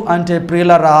 ఎందుకు అంటే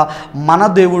ప్రియులరా, మన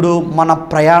దేవుడు మన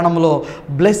ప్రయాణంలో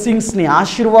బ్లెస్సింగ్స్ని,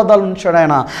 ఆశీర్వాదాలు ఉంచాడు.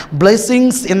 ఆయన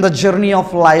blessings in the journey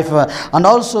of life, and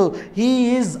also he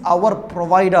is our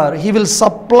provider. He will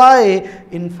supply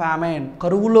in famine.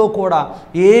 కరువులో కూడా,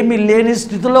 ఏమి లేని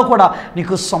స్థితిలో కూడా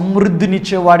నీకు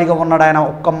సమృద్ధినిచ్చేవాడిగా ఉన్నాడు ఆయన.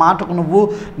 ఒక్క మాటకు నువ్వు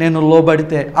నేను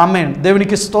లోబడితే. ఆమేన్.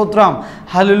 దేవునికి స్తోత్రం,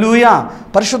 హల్లెలూయా.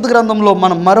 పరిశుద్ధ గ్రంథంలో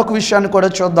మనం మరొక విషయాన్ని కూడా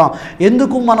చూద్దాం.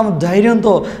 ఎందుకు మనం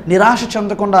ధైర్యంతో, నిరాశ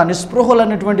చెందకుండా, నిస్పృహలు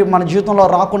అనేటువంటి మన జీవితంలో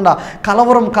రాకుండా,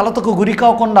 కలవరం కలతకు గురి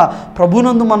కాకుండా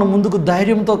ప్రభునందు మనం ముందుకు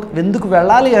ధైర్యంతో ఎందుకు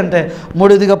వెళ్ళాలి అంటే,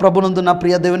 మూడవదిగా ప్రభునందు నా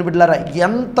ప్రియ దేవుని బిడ్డలారా,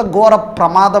 ఎంత ఘోర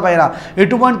ప్రమాదమైన,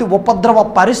 ఎటువంటి ఉపద్రవ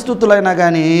పరిస్థితులైనా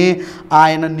కానీ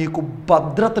ఆయన నీకు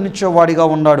భద్రతనిచ్చేవాడిగా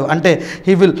ఉన్నాడు. అంటే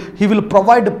he will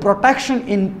provide protection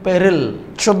in peril.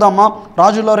 చూద్దామా,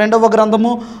 రాజుల 2వ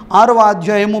గ్రంథము 6వ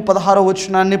అధ్యాయము 16వ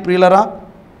వచనాన్ని ప్రియులరా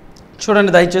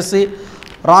చూడండి దయచేసి.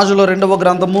 రాజుల 2వ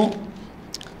గ్రంథము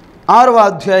 6వ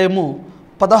అధ్యాయము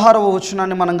 16వ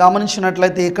వచనాన్ని మనం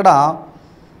గమనించినట్లయితే, ఇక్కడ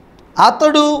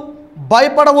అతడు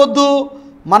భయపడవద్దు,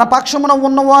 మన పక్షమున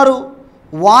ఉన్నవారు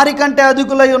వారికంటే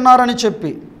అధికులై ఉన్నారని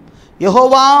చెప్పి,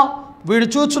 యెహోవా వీడు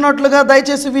చూచున్నట్లుగా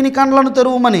దయచేసి వీని కండ్లను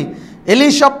తెరువమని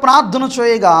ఎలీషా ప్రార్థన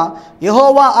చేయగా,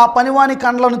 యెహోవా ఆ పనివాని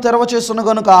కండ్లను తెరవచేసును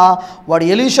గనుక వాడు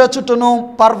ఎలీషా చుట్టూను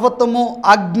పర్వతము,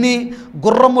 అగ్ని,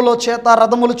 గుర్రములో చేత,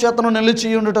 రథముల చేతను నిలిచి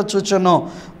ఉండుట చూచెను.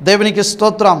 దేవునికి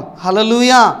స్తోత్రం,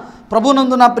 హల్లెలూయా.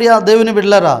 ప్రభునందు నా ప్రియ దేవుని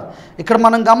బిడ్డలారా, ఇక్కడ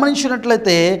మనం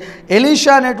గమనించినట్లయితే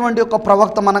ఎలీషా అనేటువంటి ఒక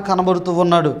ప్రవక్త మనకు కనబడుతూ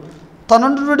ఉన్నాడు.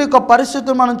 తనున్నటువంటి ఒక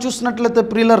పరిస్థితిని మనం చూసినట్లయితే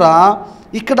ప్రియులరా,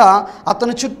 ఇక్కడ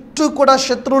అతని చుట్టూ కూడా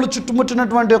శత్రువులు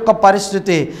చుట్టుముట్టినటువంటి ఒక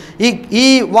పరిస్థితి. ఈ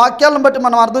వాక్యాలను బట్టి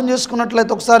మనం అర్థం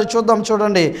చేసుకున్నట్లయితే ఒకసారి చూద్దాం.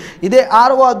 చూడండి, ఇదే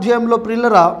 6వ అధ్యాయంలో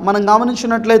ప్రియులరా మనం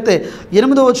గమనించినట్లయితే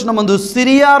 8వ వచనమందు,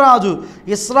 సిరియా రాజు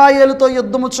ఇశ్రాయేలుతో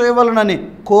యుద్ధము చేయవలనని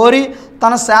కోరి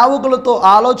తన సేవకులతో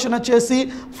ఆలోచన చేసి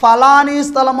ఫలానీ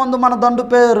స్థలమందు మన దండు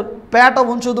పేట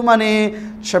ఉంచుదుమని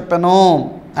చెప్పెను.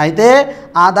 అయితే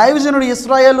ఆ దైవజనుడు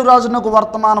ఇశ్రాయేలు రాజునకు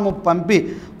వర్తమానము పంపి,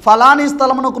 ఫలానీ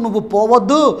స్థలమునకు నువ్వు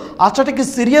పోవద్దు, అచ్చటికి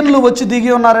సిరియన్లు వచ్చి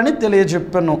దిగి ఉన్నారని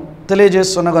తెలియజెప్పాను.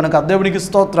 తెలియజేస్తున్న కనుక దేవునికి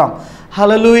స్తోత్రం.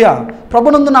 హల్లెలూయా.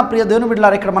 ప్రభునందు నా ప్రియ దేవుని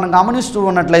బిడ్డలారా, ఇక్కడ మనం గమనిస్తూ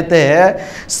ఉన్నట్లయితే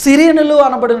సిరియనులు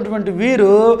అనబడినటువంటి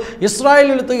వీరు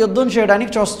ఇశ్రాయేలీయులతో యుద్ధం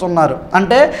చేయడానికి చూస్తున్నారు.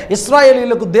 అంటే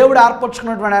ఇశ్రాయేలీయులకు దేవుడు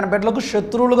ఏర్పరచుకున్నటువంటి ఆయన బిడ్డలకు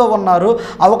శత్రువులుగా ఉన్నారు,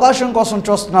 అవకాశం కోసం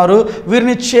చూస్తున్నారు.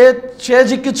 వీరిని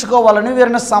చేజిక్కించుకోవాలని,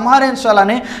 వీరిని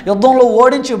సంహరించాలని, యుద్ధంలో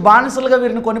ఓడించి బానిసలుగా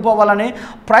వీరిని కొనిపోవాలని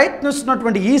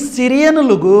ప్రయత్నిస్తున్నటువంటి ఈ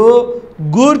సిరియనులకు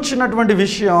గూర్చినటువంటి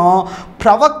విషయం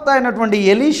ప్రవక్త అయినటువంటి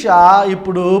ఎలీషా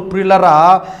ఇప్పుడు ప్రియులరా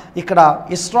ఇక్కడ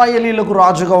ఇశ్రాయేలీయులకు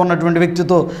రాజుగా ఉన్నటువంటి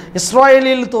వ్యక్తితో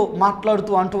ఇశ్రాయేలీయులతో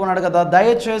మాట్లాడుతూ అంటూ ఉన్నాడు కదా,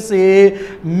 దయచేసి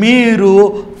మీరు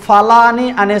ఫలాని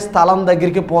అనే స్థలం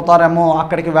దగ్గరికి పోతారేమో,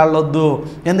 అక్కడికి వెళ్ళొద్దు,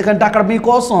 ఎందుకంటే అక్కడ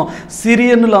మీకోసం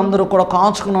సిరియనులు అందరూ కూడా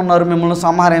కాచుకుని ఉన్నారు మిమ్మల్ని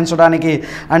సంహరించడానికి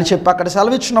అని చెప్పి అక్కడ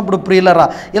సెలవిచ్చినప్పుడు ప్రియులరా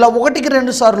ఇలా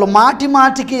 1-2 సార్లు మాటి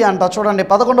మాటికి అంట. చూడండి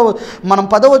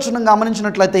 10వ వచనం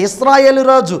గమనించినట్లయితే, ఇశ్రాయేలు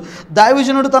రాజు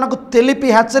దైవజనుడు తనకు తెలిపి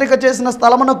హెచ్చరిక చేసిన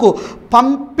స్థలమునకు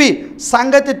పంపి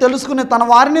సంగతి తెలుసుకుని తన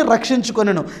వారిని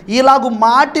రక్షించుకొనెను. ఇలాగూ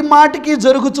మాటి మాటికి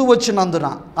జరుగుతూ వచ్చినందున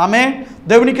ఆమె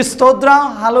దేవునికి స్తోత్రం.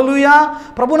 హల్లెలూయా.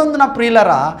 ప్రభునందున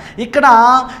ప్రియులరా, ఇక్కడ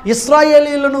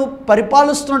ఇశ్రాయేలీయులను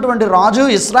పరిపాలిస్తున్నటువంటి రాజు,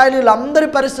 ఇశ్రాయేలీయులందరి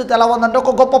పరిస్థితి ఎలా ఉందంటే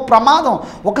ఒక గొప్ప ప్రమాదం.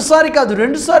 ఒకసారి కాదు,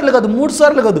 2 సార్లు కాదు, 3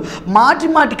 సార్లు కాదు, మాటి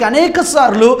మాటికి అనేక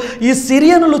సార్లు ఈ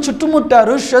సిరియనులు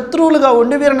చుట్టుముట్టారు. శత్రువులుగా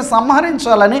ఉండి వీరిని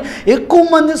సంహరించాలని ఎక్కువ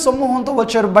మంది సమూహంతో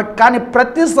వచ్చారు. కానీ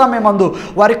ప్రతి సమయమందు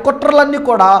వారి కుట్రలన్నీ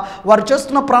కూడా, వారు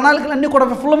చేస్తున్న ప్రణాళికలన్నీ కూడా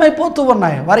విఫలమైపోతూ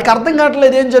ఉన్నాయి. వారికి అర్థం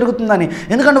కావట్లేదు ఏం జరుగుతుందని.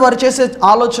 ఎందుకంటే వారు చేసే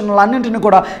ఆలోచనలన్నింటినీ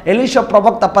కూడా ఎలీషా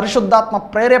ప్రవక్త పరిశుద్ధాత్మ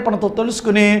ప్రేరేపణతో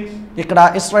తెలుసుకుని ఇక్కడ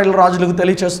ఇశ్రాయేల్ రాజులకు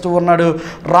తెలియచేస్తూ ఉన్నాడు.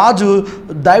 రాజు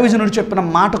దైవజనుడు చెప్పిన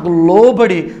మాటకు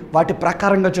లోబడి వాటి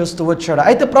ప్రకారంగా చేస్తూ వచ్చాడు.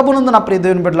 అయితే ప్రభునందు నా ప్రియ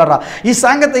దేవుని బిడ్డలారా, ఈ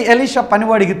సంగతి ఎలీషా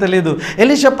పనివాడికి తెలియదు.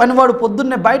 ఎలీషా పనివాడు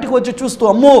పొద్దున్నే బయటకు వచ్చి చూస్తూ,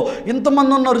 అమ్మో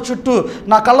ఇంతమంది ఉన్నారు చుట్టూ,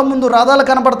 నా కళ్ళ ముందు రథాలు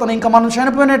కనబడుతున్నాయి, ఇంకా మనం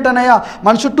చనిపోయినట్టనయ్యా,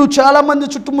 మన చుట్టూ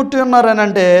చాలామంది చుట్టుముట్టి ఉన్నారని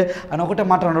అంటే అని ఒకటే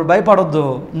మాట అన్నాడు, భయపడొద్దు,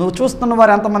 నువ్వు చూస్తున్న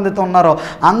వారు ఎంతమందితో ఉన్నారో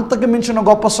అంతకు మించిన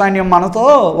గొప్ప సైన్యం మనతో,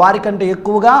 వారికంటే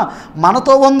ఎక్కువగా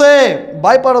మనతో ఉంది,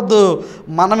 భయపడొద్దు,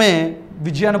 మనమే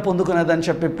విజయాన్ని పొందుకునేదని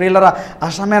చెప్పి ప్రియులరా ఆ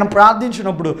సమయాన్ని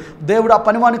ప్రార్థించినప్పుడు దేవుడు ఆ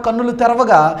పనివాని కన్నులు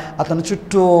తెరవగా అతని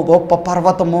చుట్టూ గొప్ప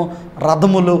పర్వతము,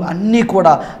 రథములు అన్నీ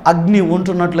కూడా అగ్ని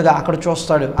ఉంటున్నట్లుగా అక్కడ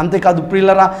చూస్తాడు. అంతేకాదు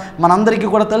ప్రియులరా, మనందరికీ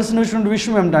కూడా తెలిసిన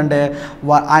విషయం ఏమిటంటే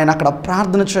ఆయన అక్కడ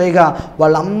ప్రార్థన చేయగా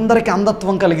వాళ్ళందరికీ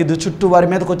అంధత్వం కలిగింది, చుట్టూ వారి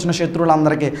మీదకి వచ్చిన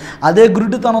శత్రువులందరికీ. అదే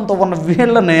గురుడితనంతో ఉన్న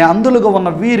వీళ్ళని, అందులుగా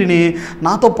ఉన్న వీరిని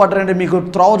నాతో పాటు రండి మీకు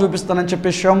త్రోవ చూపిస్తానని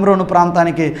చెప్పి షోమ్రోను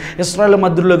ప్రాంతానికి ఇశ్రాయేల్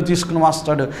మధ్యలోకి తీసుకుని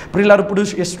వస్తాడు. ప్రియులారు,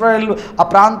 ఇప్పుడు ఇశ్రాయేల్ ఆ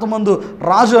ప్రాంతం ముందు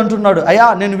రాజు అంటున్నాడు, అయ్యా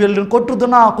నేను వీళ్ళని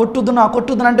కొట్టుదునా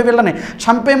అంటే వీళ్ళని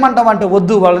చంపేయమంటావంటే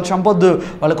వద్దు, వాళ్ళని చంపొద్దు,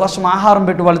 వాళ్ళ కోసం ఆహారం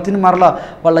పెట్టి వాళ్ళు తిని మరలా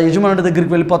వాళ్ళ యజమానుడి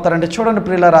దగ్గరికి వెళ్ళిపోతారంటే చూడండి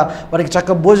ప్రియులారా, వారికి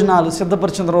చక్క భోజనాలు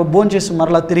సిద్ధపరిచిన తర్వాత భోజనం చేసి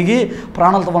మరలా తిరిగి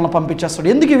ప్రాణాలతో వాళ్ళని పంపించేస్తాడు.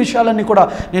 ఎందుకు ఈ విషయాలన్నీ కూడా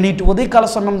నేను ఇటు ఉదయకాల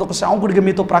సమయంలో ఒక సేవకుడిగా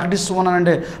మీతో ప్రకటిస్తూ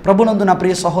ఉన్నానంటే, ప్రభునందు నా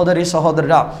ప్రియ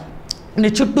సహోదరుడా, నీ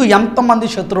చుట్టూ ఎంతమంది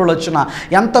శత్రువులు వచ్చినా,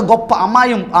 ఎంత గొప్ప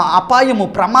అపాయము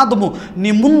ప్రమాదము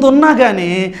నీ ముందున్నా కానీ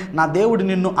నా దేవుడు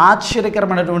నిన్ను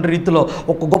ఆశ్చర్యకరమైనటువంటి రీతిలో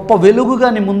ఒక గొప్ప వెలుగుగా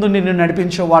నీ ముందు నిన్ను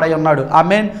నడిపించేవాడై ఉన్నాడు.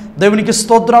 ఆమేన్. దేవునికి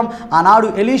స్తోత్రం. ఆనాడు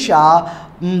ఎలీషా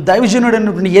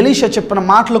దైవజనుడైనటువంటి ఎలీషా చెప్పిన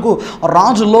మాటలకు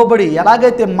రాజు లోబడి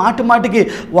ఎలాగైతే మాటి మాటికి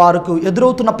వారికి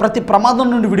ఎదురవుతున్న ప్రతి ప్రమాదం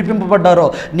నుండి విడిపింపబడ్డారో,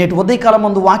 నేటి ఉదయకాలం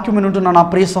ముందు వాక్యం వింటున్న నా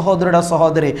ప్రియ సహోదరుడా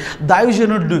సహోదరి,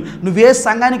 దైవజనుడు నువ్వే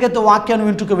సంఘానికైతే వాక్యాన్ని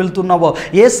వింటూ వెళ్తున్నావో,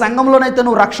 ఏ సంఘంలోనైతే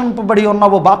నువ్వు రక్షింపబడి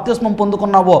ఉన్నావో, బాప్తిస్మం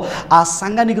పొందుకున్నావో, ఆ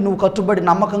సంఘానికి నువ్వు కట్టుబడి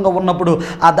నమ్మకంగా ఉన్నప్పుడు,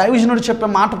 ఆ దైవజనుడు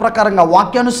చెప్పే మాట ప్రకారంగా,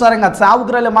 వాక్యానుసారంగా,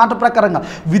 సేవకురాలే మాట ప్రకారంగా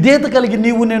విధేయత కలిగి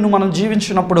నేను మనం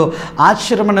జీవించినప్పుడు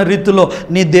ఆశ్చర్యమైన రీతిలో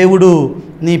నీ దేవుడు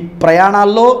నీ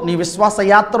ప్రయాణాల్లో, నీ విశ్వాస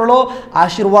యాత్రలో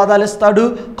ఆశీర్వాదాలు ఇస్తాడు,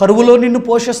 కరువులో నిన్ను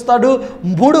పోషిస్తాడు.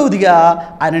 మూడవదిగా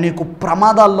ఆయన నీకు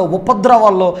ప్రమాదాల్లో,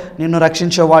 ఉపద్రవాల్లో నిన్ను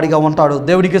రక్షించేవాడిగా ఉంటాడు.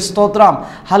 దేవుడికి స్తోత్రం.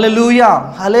 హల్లెలూయా,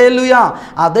 హల్లెలూయా.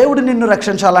 ఆ దేవుడు నిన్ను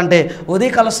రక్షించాలంటే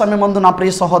ఉదయకాల సమయమందు నా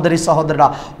ప్రియ సహోదరుడా,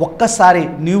 ఒక్కసారి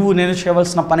నేను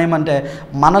చేయవలసిన పని ఏమంటే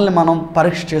మనల్ని మనం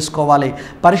పరీక్ష చేసుకోవాలి,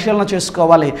 పరిశీలన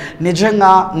చేసుకోవాలి.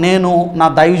 నిజంగా నేను నా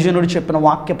దైవజనుడు చెప్పిన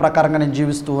వాక్య ప్రకారంగా నేను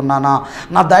జీవిస్తూ ఉన్నానా?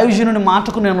 నా దైవజనుని మాట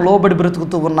నేను లోబడి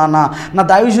బ్రతుకుతూ ఉన్నానా? నా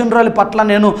దైవజనురాలి పట్ల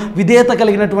నేను విధేయత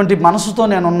కలిగినటువంటి మనసుతో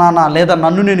నేను ఉన్నానా? లేదా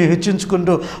నన్ను నేను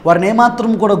హెచ్చించుకుంటూ వారిని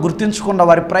ఏమాత్రం కూడా గుర్తించకుండా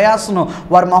వారి ప్రయాసను,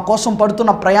 వారు మా కోసం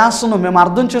పడుతున్న ప్రయాసను మేము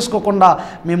అర్థం చేసుకోకుండా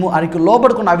మేము వారికి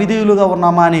లోబడుకున్న అవిధేయులుగా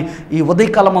ఉన్నామా అని ఈ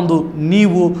ఉదయకాలం ముందు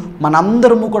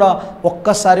మనందరము కూడా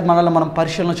ఒక్కసారి మనల్ని మనం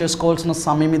పరిశీలన చేసుకోవాల్సిన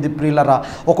సమయం ఇది ప్రియులరా.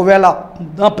 ఒకవేళ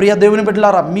నా ప్రియ దేవుని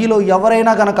బిడ్డలారా, మీలో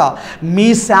ఎవరైనా కనుక మీ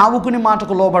సేవకుని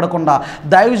మాటకు లోబడకుండా,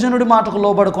 దైవజనుడి మాటకు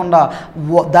లోబడకుండా,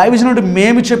 దైవజనుడు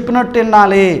మేము చెప్పినట్టు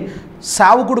వినాలి,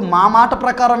 సేవకుడు మా మాట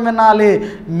ప్రకారం వినాలి,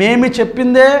 మేము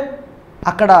చెప్పిందే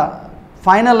అక్కడ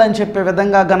ఫైనల్ అని చెప్పే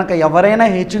విధంగా గనక ఎవరైనా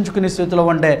హెచ్చించుకునే స్థితిలో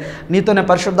ఉంటే నీతోనే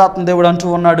పరిశుద్ధాత్మ దేవుడు అంటూ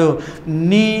ఉన్నాడు,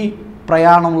 నీ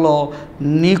ప్రయాణంలో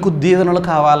నీకు దీవెనలు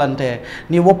కావాలంటే,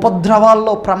 నీ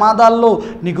ఉపద్రవాల్లో ప్రమాదాల్లో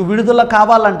నీకు విడుదల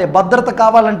కావాలంటే, భద్రత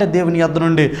కావాలంటే దేవుని యొద్ద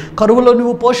నుండి, కరువులో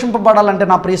నువ్వు పోషింపబడాలంటే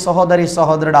నా ప్రియ సహోదరి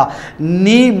సహోదరుడా,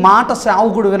 నీ మాట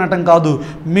సేవకుడు వినటం కాదు,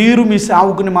 మీరు మీ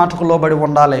సేవకుని మాటకు లోబడి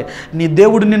ఉండాలి. నీ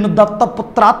దేవుడు నిన్ను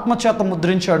దత్తపుత్రాత్మ చేత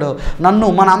ముద్రించాడు. నన్ను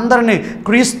మనందరినీ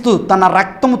క్రీస్తు తన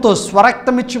రక్తముతో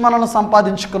స్వరక్తమిచ్చి మనల్ని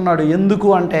సంపాదించుకున్నాడు. ఎందుకు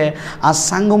అంటే ఆ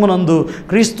సంఘమునందు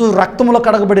క్రీస్తు రక్తములో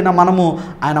కడగబడిన మనము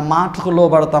ఆయన మాటకు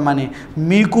లోబడతామని.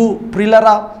 మీకు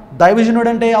ప్రియులరా, దైవజనుడు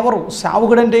అంటే ఎవరు,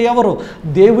 సేవకుడు అంటే ఎవరు?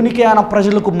 దేవునికి ఆయన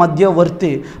ప్రజలకు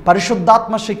మధ్యవర్తి,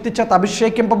 పరిశుద్ధాత్మ శక్తి చేత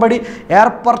అభిషేకింపబడి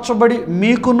ఏర్పరచబడి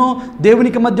మీకును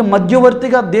దేవునికి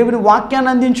మధ్యవర్తిగా దేవుని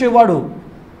వాక్యాన్ని అందించేవాడు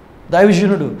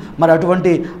దైవజనుడు. మరి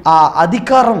అటువంటి ఆ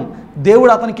అధికారం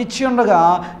దేవుడు అతనికి ఇచ్చి ఉండగా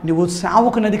నువ్వు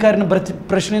సేవకుని అధికారిని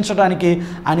ప్రశ్నించడానికి,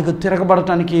 ఆయనకు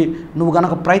తిరగబడటానికి నువ్వు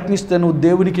గనక ప్రయత్నిస్తే నువ్వు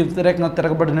దేవునికి వ్యతిరేకంగా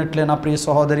తిరగబడినట్లే నా ప్రియ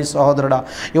సహోదరి సహోదరుడా.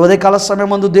 ఈ ఉదయకాల సమయం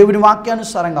ముందు దేవుని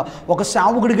వాక్యానుసారంగా ఒక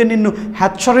సేవకుడిగా నిన్ను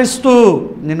హెచ్చరిస్తూ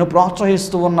నిన్ను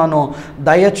ప్రోత్సహిస్తూ ఉన్నాను.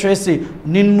 దయచేసి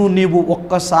నిన్ను నీవు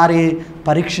ఒక్కసారి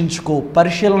పరీక్షించుకో,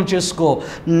 పరిశీలన చేసుకో.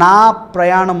 నా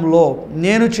ప్రయాణంలో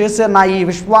నేను చేసే నా ఈ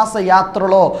విశ్వాస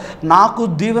యాత్రలో నాకు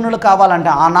దీవెనలు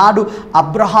కావాలంటే ఆనాడు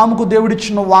అబ్రహాముకు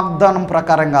దేవుడిచ్చిన వాగ్దానం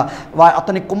ప్రకారంగా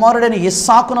అతని కుమారుడైన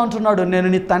ఇస్సాకును అంటున్నాడు, నేను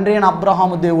నీ తండ్రి అయిన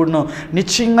అబ్రహాము దేవుడును,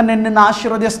 నిశ్చయంగా నేను నిన్ను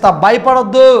ఆశీర్వదిస్తా,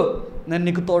 భయపడొద్దు, నేను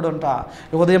నీకు తోడుంటా.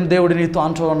 ఉదయం దేవుడు నీతో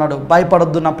అంటూ ఉన్నాడు,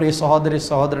 భయపడొద్దు నా ప్రియ సహోదరి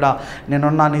సహోదరుడా,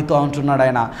 నేనున్నా నీతో అంటున్నాడు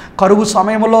ఆయన. కరువు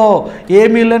సమయంలో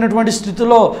ఏమీ లేనటువంటి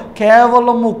స్థితిలో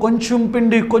కేవలము కొంచెం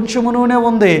పిండి కొంచెము నూనె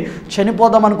ఉంది,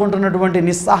 చనిపోదాం అనుకుంటున్నటువంటి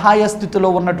నిస్సహాయ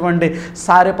స్థితిలో ఉన్నటువంటి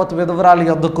సారెపతు విధవరాలి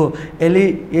యొద్దకు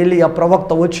ఏలియా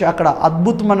ప్రవక్త వచ్చి అక్కడ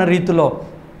అద్భుతమైన రీతిలో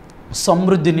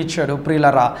సమృద్ధినిచ్చాడు.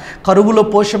 ప్రియులరా, కరువులో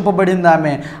పోషింపబడింది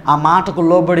ఆమె. ఆ మాటకు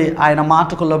లోబడి, ఆయన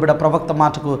మాటకు లోబడి, ప్రవక్త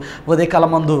మాటకు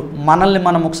ఉదయకాలమందు మనల్ని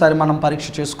మనం పరీక్ష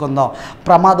చేసుకుందాం.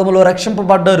 ప్రమాదంలో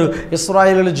రక్షింపబడ్డారు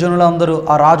ఇశ్రాయేలు జనులందరూ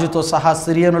ఆ రాజుతో సహా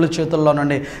సిరియనుల చేతుల్లో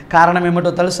నుండి. కారణం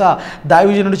ఏమిటో తెలుసా?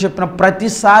 దైవజనుడు చెప్పిన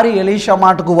ప్రతిసారి ఎలీషా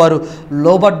మాటకు వారు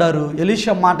లోబడ్డారు.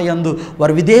 ఎలీషా మాట యందు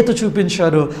వారు విధేయత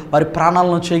చూపించారు, వారి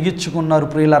ప్రాణాలను చేగించుకున్నారు.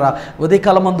 ప్రియులరా,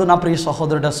 ఉదయకాలమందు నా ప్రియ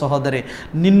సహోదరుడ సహోదరి,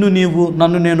 నిన్ను నీవు,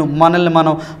 నన్ను నేను, మనల్ని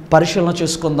మనం పరిశీలన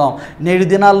చేసుకుందాం. నేటి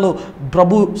దినాల్లో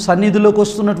ప్రభు సన్నిధిలోకి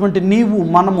వస్తున్నటువంటి నీవు,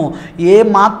 మనము ఏ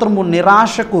మాత్రము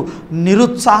నిరాశకు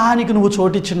నిరుత్సాహానికి నువ్వు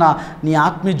చోటిచ్చినా నీ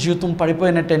ఆత్మీయ జీవితం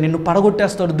పడిపోయినట్టే. నిన్ను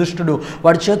పడగొట్టేస్తాడు దుష్టుడు.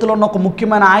 వాడి చేతిలో ఉన్న ఒక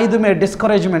ముఖ్యమైన ఆయుధమే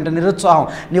డిస్కరేజ్మెంట్, నిరుత్సాహం.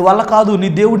 నీ వల్ల కాదు,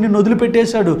 నీ దేవుడు నిన్ను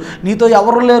వదిలిపెట్టేశాడు, నీతో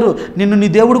ఎవరు లేరు, నిన్ను నీ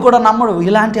దేవుడు కూడా నమ్మడు,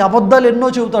 ఇలాంటి అబద్ధాలు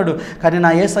ఎన్నో చెబుతాడు. కానీ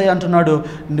నా యేసయ్య అంటున్నాడు,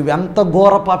 నువ్వెంత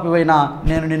ఘోర పాపివైనా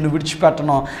నేను నిన్ను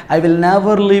విడిచిపెట్టను. I will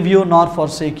never leave you Nar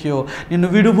forsake you. నిన్ను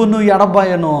విడువును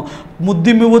ఎడబాయను,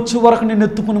 ముద్దిమి వచ్చే వరకు నిన్ను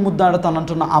ఎత్తుకుని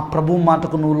ముద్దాడతానంటున్న ఆ ప్రభు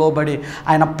మాటకు నువ్వు లోబడి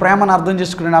ఆయన ప్రేమను అర్థం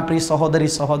చేసుకుని నా ప్రియ సహోదరి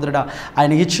సహోదరుడా,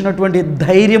 ఆయన ఇచ్చినటువంటి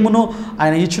ధైర్యమును,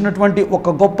 ఆయన ఇచ్చినటువంటి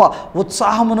ఒక గొప్ప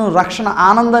ఉత్సాహమును, రక్షణ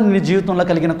ఆనందాన్ని నీ జీవితంలో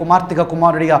కలిగిన కుమార్తెగా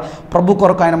కుమారుడిగా ప్రభు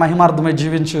కొరకు ఆయన మహిమార్థమై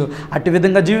జీవించు. అట్టి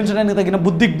విధంగా జీవించడానికి తగిన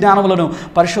బుద్ధి జ్ఞానములను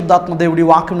పరిశుద్ధాత్మ దేవుడి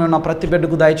వాక్యం నా ప్రతి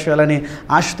బిడ్డకు దయచేయాలని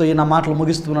ఆశతో ఈ నా మాటలు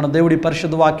ముగిస్తున్నాను. దేవుడి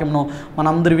పరిశుద్ధ వాక్యంను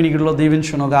మనందరి వినికిడిలో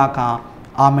దీవించునుగాక.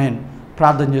 ఆమెన్.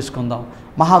 ప్రార్థన చేసుకుందాం.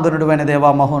 మహాగణుడువైన దేవా,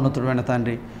 మహోన్నతుడైన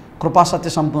తండ్రి,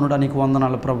 కృపాసత్య సంపూర్ణుడా, నీకు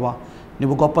వందనాలు ప్రభువా.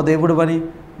 నీవు గొప్ప దేవుడువని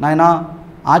నాయనా,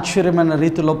 ఆశ్చర్యమైన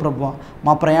రీతిలో ప్రభువా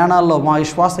మా ప్రయాణాల్లో, మా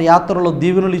విశ్వాస యాత్రలో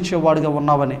దీవెనలు ఇచ్చేవాడిగా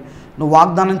ఉన్నావని, నువ్వు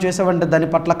వాగ్దానం చేసావంటే దాని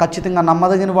పట్ల ఖచ్చితంగా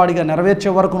నమ్మదగిన వాడిగా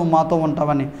నెరవేర్చే వరకు నువ్వు మాతో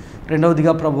ఉంటావని.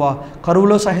 రెండవదిగా ప్రభువా,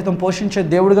 కరువులో సహితం పోషించే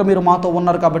దేవుడిగా మీరు మాతో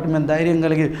ఉన్నారు కాబట్టి మేము ధైర్యం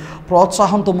కలిగి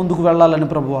ప్రోత్సాహంతో ముందుకు వెళ్ళాలని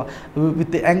ప్రభువా,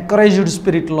 with encouraged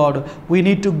spirit lord, we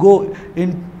need to go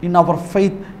in our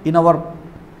faith, in our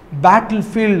battle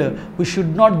field. We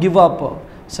should not give up.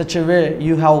 Such a way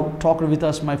you have talked with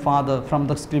us, my Father, from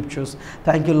the scriptures.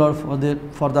 Thank you, Lord,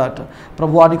 for that.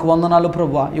 ప్రభువా, నీకు వందనాలు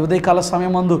ప్రభువా. ఈ ఉదయకాల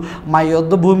సమయమందు మా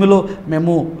యొద్ద భూమిలో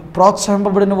మేము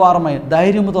ప్రోత్సహింపబడిన వారమై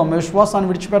ధైర్యంతో మా విశ్వాసాన్ని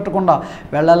విడిచిపెట్టకుండా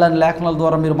వెళ్ళాలని లేఖనాల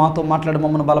ద్వారా మీరు మాతో మాట్లాడి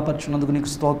మమ్మల్ని బలపరిచినందుకు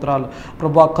నీకు స్తోత్రాలు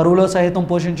ప్రభువా. కరువులో సహితం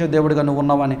పోషించే దేవుడిగా నువ్వు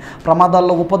ఉన్నావని,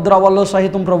 ప్రమాదాల్లో ఉపద్రవాల్లో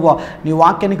సహితం ప్రభువా నీ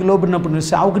వాక్యానికి లోబడినప్పుడు, నీ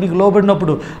సేవకునికి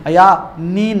లోబడినప్పుడు, అయ్యా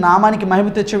నీ నామానికి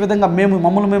మహిమ తెచ్చే విధంగా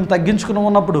మమ్మల్ని మేము తగ్గించుకుని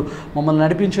ఉన్నప్పుడు మమ్మల్ని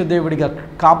నడిపించే దేవుడిగా,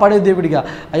 కాపాడే దేవుడిగా,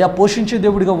 అయ్యా పోషించే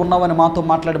దేవుడిగా ఉన్నావని మాతో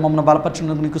మాట్లాడి మమ్మల్ని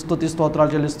బలపరిచినందుకు నీకు స్తుతి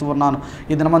స్తోత్రాలు చెల్లిస్తూ ఉన్నాను.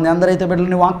 ఈ దినమంది ఎందరైతే బిడ్డలు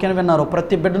నీ వాక్యాన్ని విన్నారో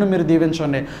ప్రతి బిడ్డను మీరు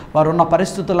దీవించండి. వారు ఉన్న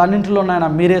పరిస్థితులన్నింటిలోనైనా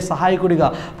మీరే సహాయకుడిగా,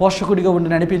 పోషకుడిగా ఉండి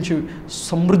నడిపించి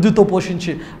సమృద్ధితో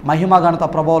పోషించి మహిమ ఘనత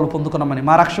ప్రభావాలు పొందుకున్నామని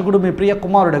మా రక్షకుడు మీ ప్రియ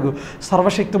కుమారుడు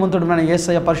సర్వశక్తిమంతుడైన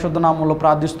యేసయ్య పరిశుద్ధ నామంలో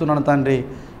ప్రార్థిస్తున్నాను తండ్రి.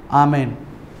 Amen.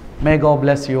 May God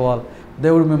bless you all.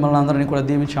 దేవుడు మిమ్మల్ని అందరినీ కూడా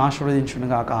దీవించి ఆశీర్వదించును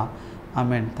గాక.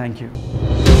 ఆమెన్. Thank you.